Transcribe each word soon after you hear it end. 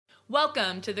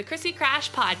Welcome to the Chrissy Crash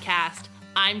Podcast.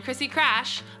 I'm Chrissy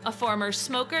Crash, a former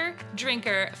smoker,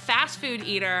 drinker, fast food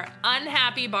eater,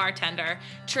 unhappy bartender,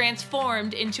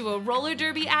 transformed into a roller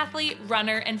derby athlete,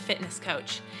 runner, and fitness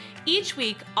coach. Each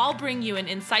week, I'll bring you an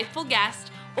insightful guest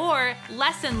or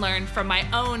lesson learned from my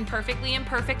own perfectly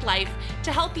imperfect life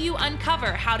to help you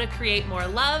uncover how to create more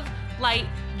love, light,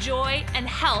 joy, and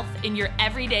health in your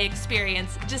everyday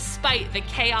experience despite the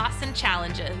chaos and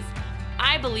challenges.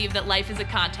 I believe that life is a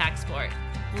contact sport.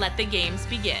 Let the games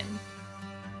begin.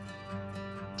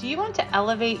 Do you want to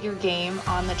elevate your game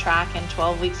on the track in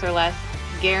 12 weeks or less,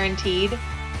 guaranteed?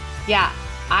 Yeah,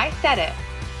 I said it.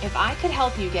 If I could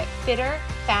help you get fitter,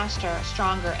 faster,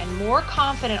 stronger, and more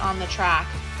confident on the track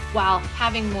while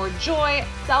having more joy,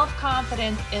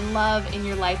 self-confidence, and love in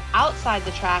your life outside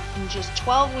the track in just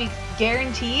 12 weeks,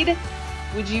 guaranteed,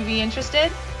 would you be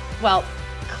interested? Well,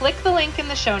 click the link in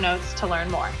the show notes to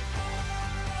learn more.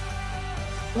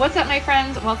 What's up, my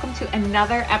friends? Welcome to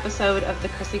another episode of the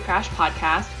Chrissy Crash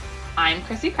Podcast. I'm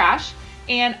Chrissy Crash,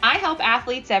 and I help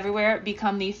athletes everywhere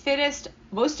become the fittest,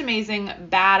 most amazing,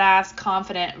 badass,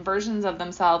 confident versions of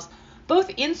themselves, both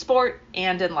in sport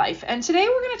and in life. And today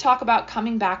we're going to talk about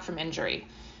coming back from injury.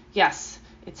 Yes,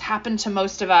 it's happened to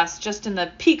most of us just in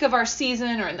the peak of our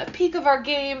season or in the peak of our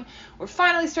game. We're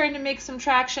finally starting to make some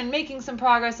traction, making some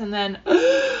progress, and then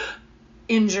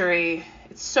injury.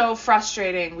 It's so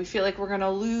frustrating. We feel like we're going to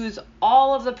lose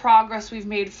all of the progress we've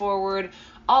made forward.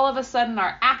 All of a sudden,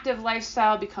 our active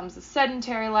lifestyle becomes a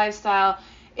sedentary lifestyle.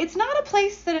 It's not a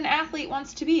place that an athlete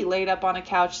wants to be, laid up on a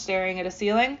couch staring at a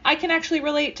ceiling. I can actually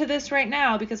relate to this right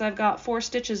now because I've got 4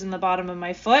 stitches in the bottom of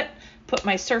my foot. Put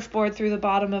my surfboard through the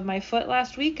bottom of my foot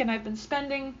last week, and I've been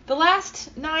spending the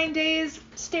last 9 days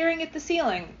staring at the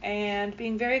ceiling and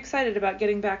being very excited about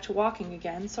getting back to walking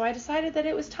again. So I decided that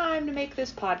it was time to make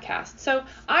this podcast. So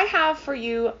I have for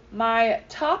you my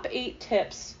top 8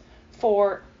 tips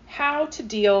for how to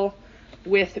deal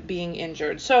with being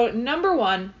injured. So number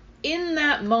 1, in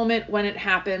that moment when it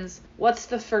happens, what's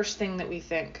the first thing that we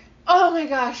think? Oh my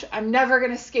gosh, I'm never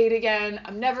going to skate again.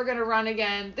 I'm never going to run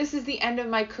again. This is the end of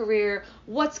my career.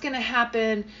 What's going to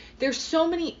happen? There's so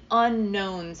many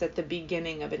unknowns at the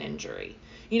beginning of an injury.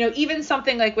 You know, even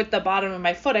something like with the bottom of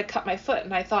my foot, I cut my foot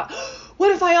and I thought,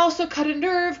 what if I also cut a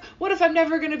nerve? What if I'm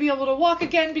never going to be able to walk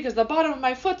again because the bottom of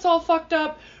my foot's all fucked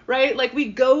up, right? Like we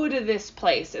go to this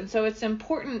place. And so it's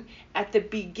important at the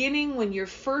beginning when you're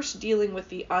first dealing with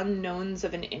the unknowns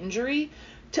of an injury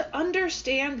to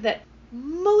understand that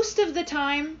most of the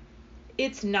time,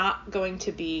 it's not going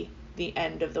to be the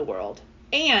end of the world.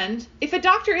 And if a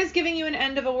doctor is giving you an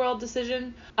end of a world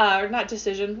decision, or not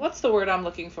decision, what's the word I'm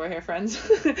looking for here, friends?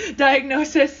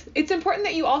 Diagnosis. It's important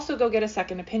that you also go get a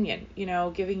second opinion. You know,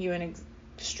 giving you an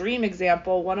extreme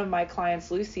example, one of my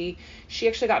clients, Lucy, she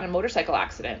actually got in a motorcycle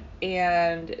accident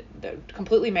and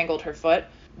completely mangled her foot.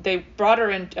 They brought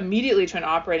her in immediately to an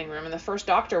operating room, and the first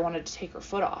doctor wanted to take her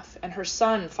foot off. And her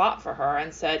son fought for her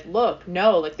and said, look,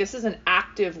 no, like this is an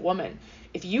active woman.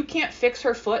 If you can't fix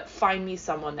her foot, find me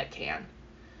someone that can.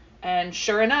 And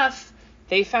sure enough,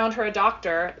 they found her a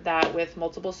doctor that with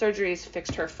multiple surgeries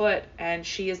fixed her foot, and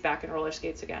she is back in roller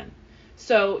skates again.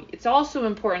 So it's also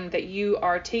important that you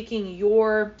are taking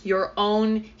your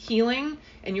own healing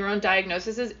and your own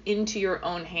diagnoses into your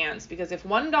own hands, because if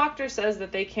one doctor says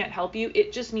that they can't help you,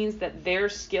 it just means that their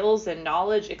skills and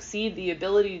knowledge exceed the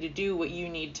ability to do what you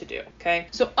need to do, okay?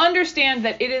 So understand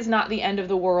that it is not the end of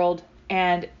the world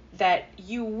and that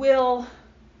you will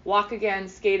walk again,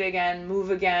 skate again, move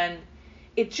again.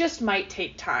 It just might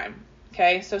take time,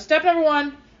 okay? So step number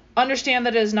 1, understand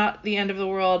that it is not the end of the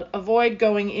world. Avoid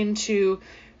going into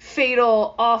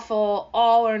fatal, awful,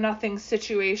 all or nothing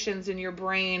situations in your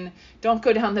brain. Don't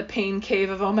go down the pain cave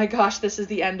of, oh my gosh, this is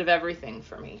the end of everything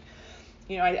for me.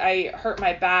 You know, I hurt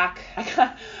my back.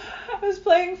 I was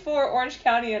playing for Orange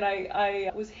County, and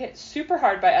I was hit super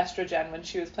hard by Estrogen when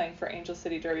she was playing for Angel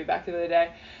City Derby back in the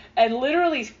day, and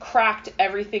literally cracked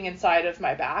everything inside of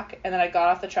my back. And then I got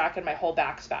off the track and my whole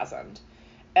back spasmed.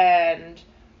 And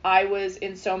I was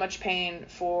in so much pain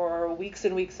for weeks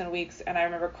and weeks and weeks, and I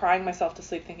remember crying myself to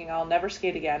sleep thinking I'll never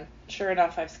skate again. Sure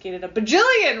enough, I've skated a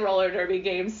bajillion roller derby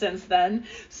games since then.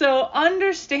 So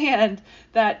understand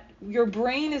that your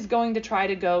brain is going to try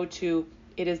to go to,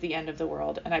 it is the end of the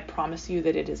world, and I promise you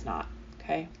that it is not,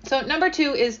 okay? So number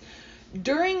 2 is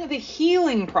during the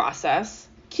healing process,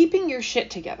 keeping your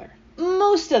shit together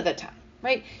most of the time,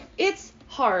 right? It's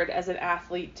hard as an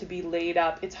athlete to be laid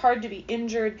up. It's hard to be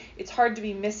injured. It's hard to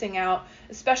be missing out,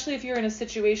 especially if you're in a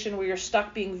situation where you're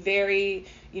stuck being very,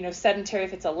 sedentary,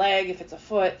 if it's a leg, if it's a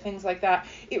foot, things like that.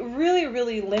 It really,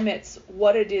 really limits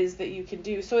what it is that you can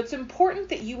do. So it's important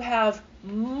that you have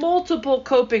multiple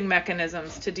coping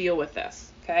mechanisms to deal with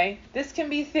this, okay? This can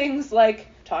be things like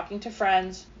talking to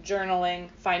friends, journaling,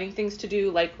 finding things to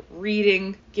do like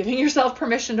reading, giving yourself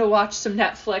permission to watch some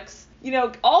Netflix.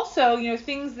 Also,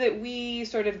 things that we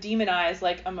sort of demonize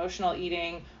like emotional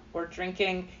eating or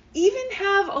drinking even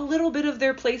have a little bit of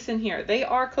their place in here. They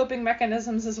are coping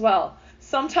mechanisms as well.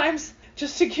 Sometimes,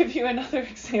 just to give you another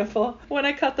example, when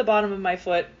I cut the bottom of my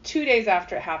foot, 2 days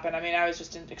after it happened, I was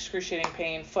just in excruciating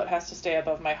pain. Foot has to stay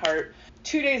above my heart.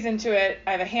 2 days into it,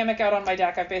 I have a hammock out on my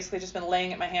deck. I've basically just been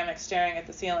laying at my hammock staring at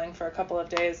the ceiling for a couple of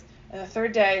days. And the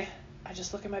third day, I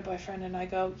just look at my boyfriend and I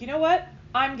go, you know what?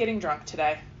 I'm getting drunk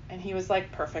today. And he was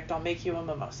like, perfect, I'll make you a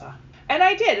mimosa. And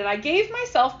I did, and I gave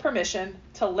myself permission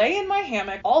to lay in my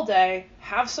hammock all day,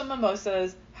 have some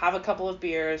mimosas, have a couple of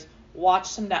beers, watch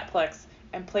some Netflix,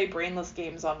 and play brainless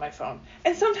games on my phone.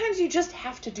 And sometimes you just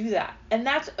have to do that, and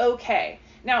that's okay.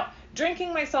 Now,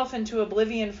 drinking myself into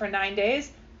oblivion for 9 days,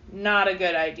 not a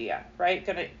good idea, right?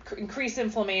 Going to increase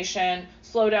inflammation,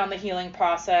 slow down the healing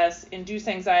process, induce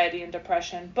anxiety and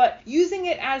depression. But using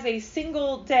it as a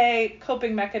single day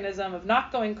coping mechanism of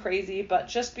not going crazy, but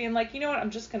just being like, you know what,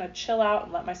 I'm just going to chill out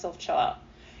and let myself chill out,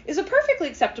 is a perfectly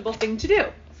acceptable thing to do,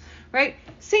 right?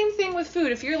 Same thing with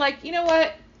food. If you're like, you know what,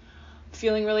 I'm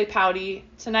feeling really pouty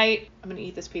tonight, I'm going to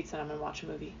eat this pizza and I'm going to watch a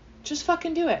movie. Just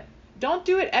fucking do it. Don't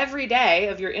do it every day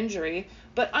of your injury,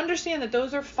 but understand that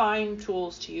those are fine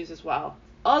tools to use as well.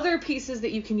 Other pieces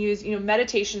that you can use,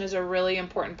 meditation is a really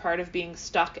important part of being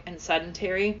stuck and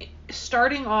sedentary.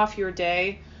 Starting off your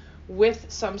day with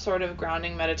some sort of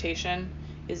grounding meditation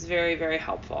is very, very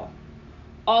helpful.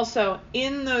 Also,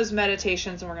 in those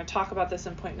meditations, and we're going to talk about this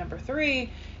in point number 3,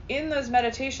 in those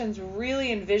meditations,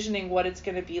 really envisioning what it's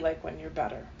going to be like when you're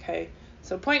better, okay?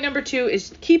 So point number 2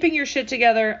 is keeping your shit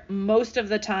together most of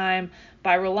the time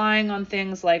by relying on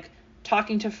things like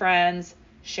talking to friends,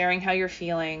 sharing how you're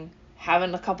feeling,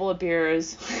 having a couple of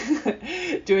beers,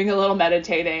 doing a little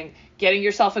meditating, getting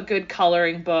yourself a good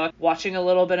coloring book, watching a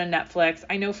little bit of Netflix.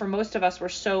 I know for most of us, we're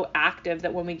so active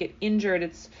that when we get injured,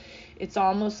 it's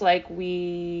almost like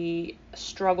we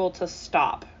struggle to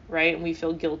stop, right? And we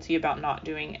feel guilty about not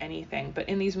doing anything. But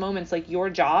in these moments, like,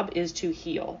 your job is to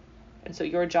heal. And so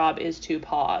your job is to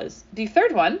pause. The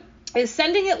third one is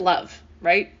sending it love,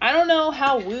 right? I don't know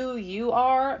how woo you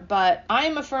are, but I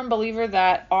am a firm believer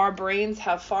that our brains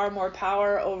have far more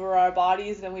power over our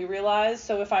bodies than we realize.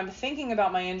 So if I'm thinking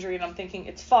about my injury and I'm thinking,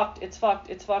 it's fucked, it's fucked,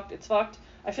 it's fucked, it's fucked,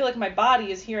 I feel like my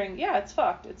body is hearing, yeah, it's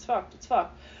fucked, it's fucked, it's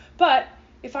fucked. But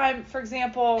if I'm, for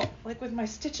example, like with my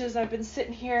stitches, I've been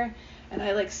sitting here and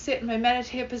I like sit in my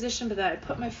meditative position, but then I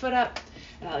put my foot up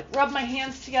and I like rub my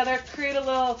hands together, create a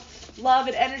little love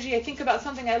and energy. I think about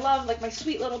something I love, like my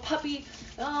sweet little puppy.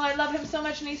 Oh, I love him so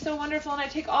much and he's so wonderful. And I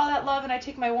take all that love and I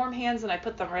take my warm hands and I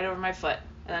put them right over my foot.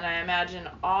 And then I imagine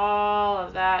all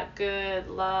of that good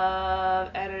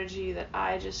love energy that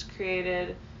I just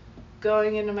created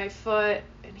going into my foot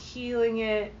and healing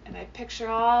it. And I picture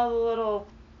all the little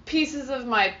pieces of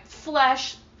my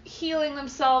flesh healing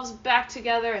themselves back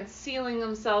together and sealing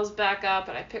themselves back up,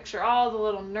 and I picture all the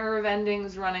little nerve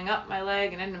endings running up my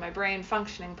leg and into my brain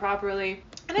functioning properly,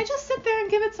 and I just sit there and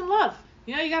give it some love.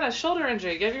 You got a shoulder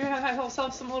injury, give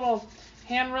yourself some little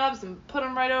hand rubs and put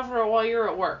them right over it while you're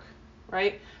at work,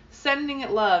 right? Sending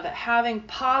it love, having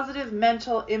positive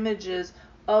mental images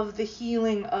of the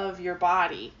healing of your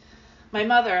body. My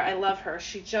mother, I love her.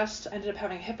 She just ended up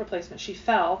having a hip replacement. She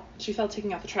fell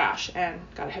taking out the trash and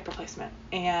got a hip replacement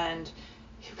and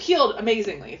healed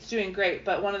amazingly. It's doing great.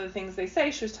 But one of the things they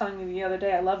say, she was telling me the other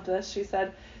day, I loved this, she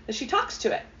said that she talks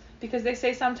to it, because they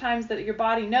say sometimes that your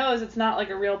body knows it's not like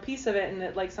a real piece of it and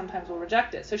it like sometimes will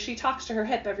reject it. So she talks to her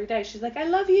hip every day. She's like, I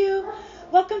love you.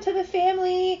 Welcome to the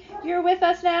family. You're with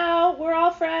us now. We're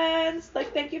all friends.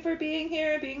 Like, thank you for being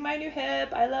here, being my new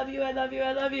hip. I love you. I love you.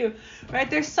 I love you.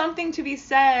 Right? There's something to be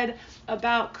said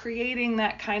about creating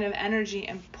that kind of energy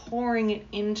and pouring it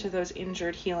into those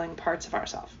injured, healing parts of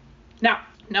ourselves. Now,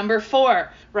 number 4,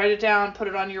 write it down, put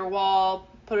it on your wall,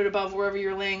 put it above wherever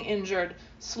you're laying injured.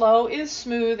 Slow is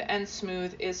smooth and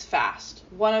smooth is fast.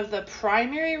 One of the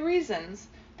primary reasons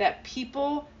that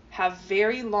people have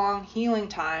very long healing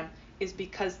time is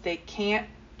because they can't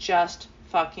just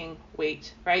fucking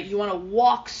wait, right? You want to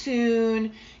walk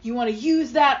soon. You want to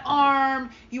use that arm.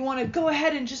 You want to go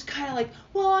ahead and just kind of like,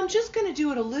 well, I'm just going to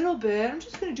do it a little bit. I'm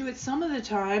just going to do it some of the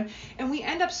time. And we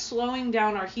end up slowing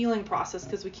down our healing process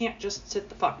because we can't just sit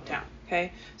the fuck down,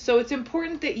 okay? So it's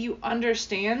important that you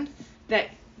understand that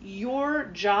your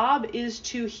job is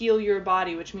to heal your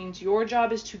body, which means your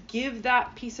job is to give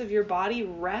that piece of your body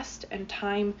rest and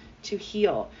time to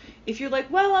heal. If you're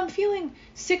like, well, I'm feeling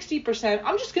 60%,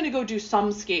 I'm just going to go do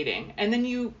some skating. And then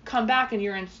you come back and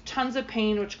you're in tons of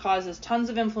pain, which causes tons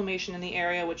of inflammation in the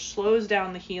area, which slows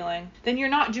down the healing. Then you're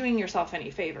not doing yourself any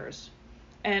favors.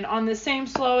 And on the same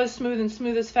slow as smooth and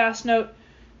smooth as fast note,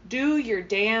 do your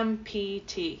damn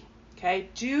PT. Okay?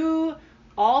 Do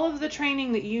all of the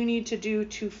training that you need to do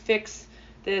to fix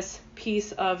this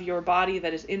piece of your body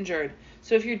that is injured.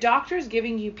 So if your doctor is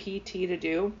giving you PT to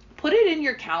do, put it in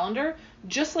your calendar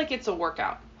just like it's a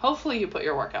workout. Hopefully you put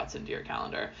your workouts into your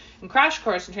calendar. In Crash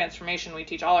Course and Transformation, we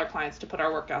teach all our clients to put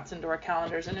our workouts into our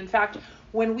calendars. And in fact,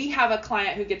 when we have a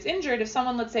client who gets injured, if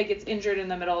someone, let's say, gets injured in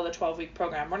the middle of the 12-week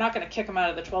program, we're not going to kick them out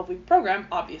of the 12-week program,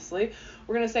 obviously.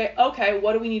 We're going to say, okay,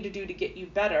 what do we need to do to get you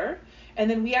better? And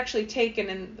then we actually take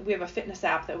and we have a fitness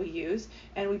app that we use,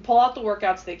 and we pull out the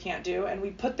workouts they can't do, and we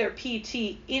put their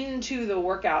PT into the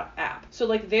workout app. So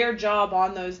like their job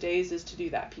on those days is to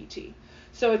do that PT.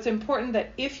 So it's important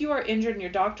that if you are injured and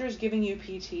your doctor is giving you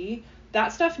PT,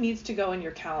 that stuff needs to go in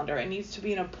your calendar. It needs to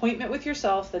be an appointment with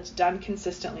yourself that's done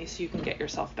consistently so you can get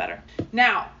yourself better.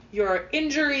 Now, your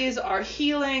injuries are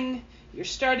healing. You're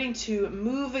starting to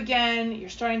move again. You're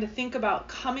starting to think about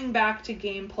coming back to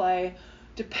gameplay.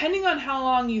 Depending on how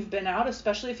long you've been out,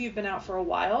 especially if you've been out for a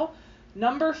while,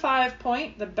 number 5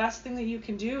 point, the best thing that you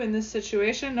can do in this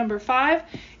situation, number 5,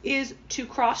 is to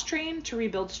cross-train to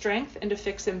rebuild strength and to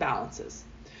fix imbalances.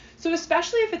 So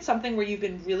especially if it's something where you've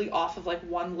been really off of like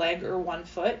one leg or one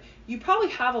foot, you probably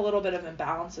have a little bit of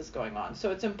imbalances going on. So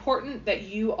it's important that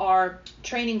you are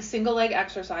training single leg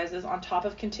exercises on top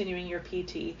of continuing your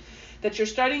PT, that you're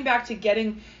starting back to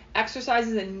getting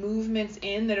exercises and movements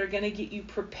in that are going to get you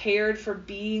prepared for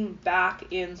being back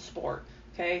in sport.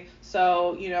 Okay,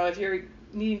 so if you're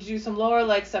needing to do some lower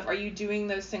leg stuff, are you doing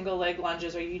those single leg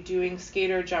lunges? Are you doing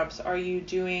skater jumps? Are you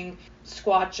doing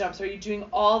squat jumps? Are you doing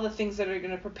all the things that are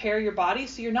going to prepare your body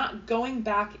so you're not going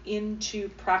back into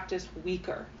practice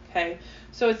weaker? Okay,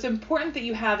 so it's important that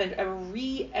you have a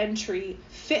re-entry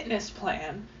fitness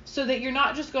plan so that you're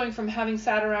not just going from having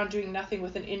sat around doing nothing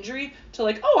with an injury to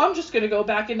like, oh, I'm just going to go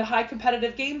back into high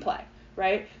competitive gameplay,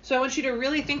 right? So I want you to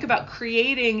really think about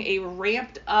creating a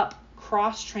ramped up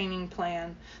cross-training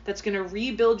plan that's going to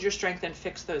rebuild your strength and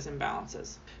fix those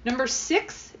imbalances. Number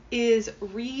 6 is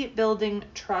rebuilding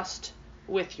trust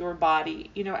with your body.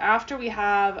 After we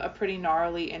have a pretty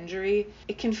gnarly injury,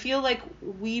 it can feel like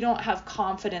we don't have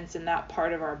confidence in that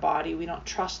part of our body. We don't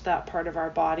trust that part of our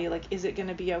body. Like, is it going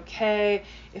to be okay?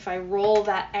 If I roll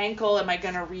that ankle, am I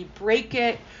going to re-break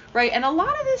it? Right? And a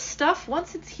lot of this stuff,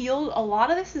 once it's healed, a lot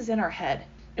of this is in our head.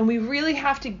 And we really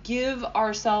have to give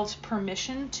ourselves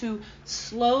permission to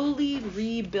slowly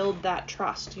rebuild that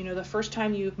trust. The first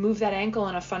time you move that ankle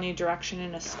in a funny direction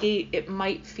in a skate, it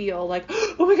might feel like,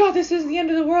 oh my God, this is the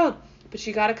end of the world. But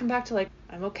you got to come back to like,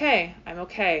 I'm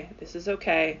okay, this is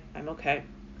okay, I'm okay.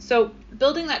 So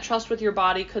building that trust with your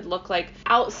body could look like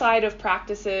outside of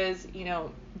practices,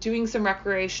 doing some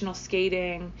recreational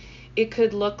skating. It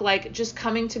could look like just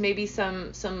coming to maybe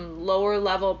some lower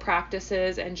level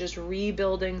practices and just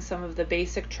rebuilding some of the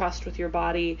basic trust with your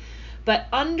body. But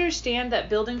understand that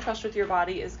building trust with your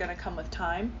body is going to come with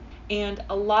time. And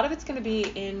a lot of it's going to be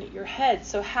in your head.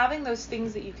 So having those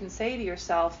things that you can say to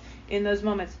yourself in those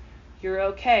moments, you're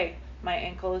okay, my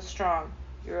ankle is strong.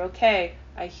 You're okay,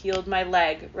 I healed my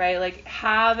leg, right? Like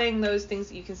having those things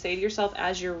that you can say to yourself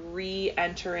as you're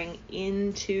re-entering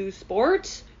into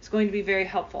sport is going to be very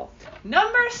helpful.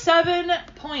 Number 7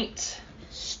 point,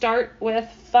 start with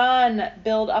fun,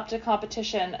 build up to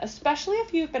competition, especially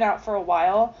if you've been out for a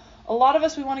while. A lot of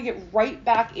us, we want to get right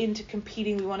back into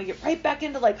competing. We want to get right back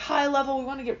into like high level. We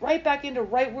want to get right back into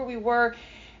right where we were.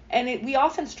 And we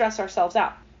often stress ourselves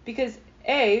out because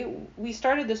A, we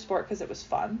started this sport because it was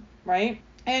fun, right?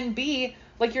 And B,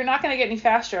 like you're not going to get any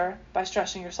faster by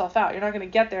stressing yourself out. You're not going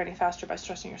to get there any faster by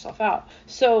stressing yourself out.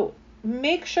 So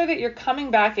make sure that you're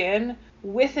coming back in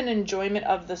with an enjoyment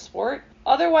of the sport.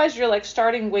 Otherwise, you're like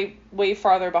starting way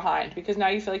farther behind because now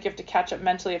you feel like you have to catch up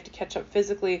mentally, you have to catch up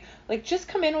physically. Like just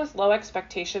come in with low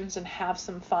expectations and have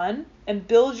some fun and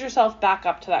build yourself back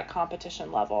up to that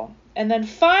competition level. And then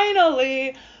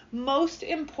finally, most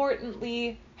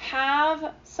importantly,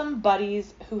 have some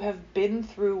buddies who have been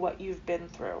through what you've been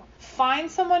through. Find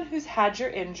someone who's had your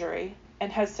injury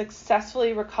and has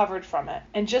successfully recovered from it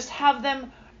and just have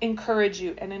them encourage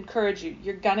you.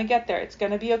 You're going to get there. It's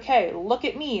going to be okay. Look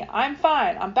at me. I'm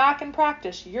fine. I'm back in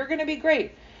practice. You're going to be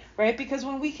great, right? Because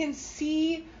when we can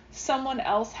see someone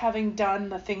else having done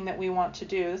the thing that we want to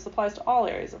do. This applies to all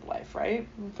areas of life, right?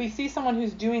 If we see someone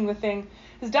who's done the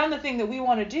thing that we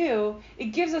want to do, it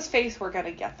gives us faith we're going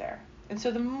to get there. And so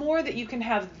the more that you can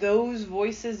have those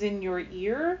voices in your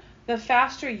ear, the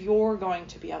faster you're going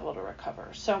to be able to recover.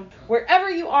 So wherever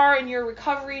you are in your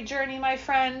recovery journey, my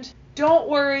friend, don't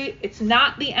worry. It's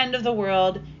not the end of the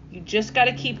world. You just got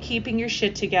to keeping your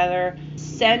shit together.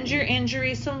 Send your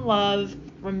injury some love.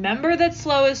 Remember that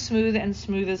slow is smooth and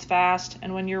smooth is fast.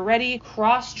 And when you're ready,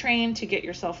 cross-train to get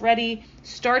yourself ready.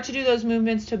 Start to do those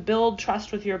movements to build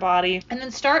trust with your body. And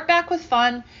then start back with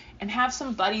fun and have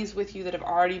some buddies with you that have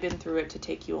already been through it to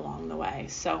take you along the way.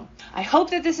 So I hope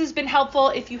that this has been helpful.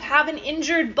 If you have an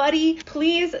injured buddy,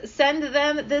 please send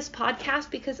them this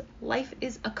podcast, because life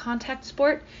is a contact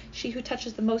sport. She who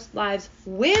touches the most lives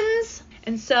wins.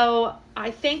 And so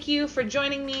I thank you for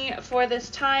joining me for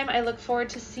this time. I look forward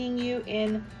to seeing you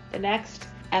in the next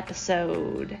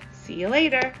episode. See you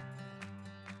later.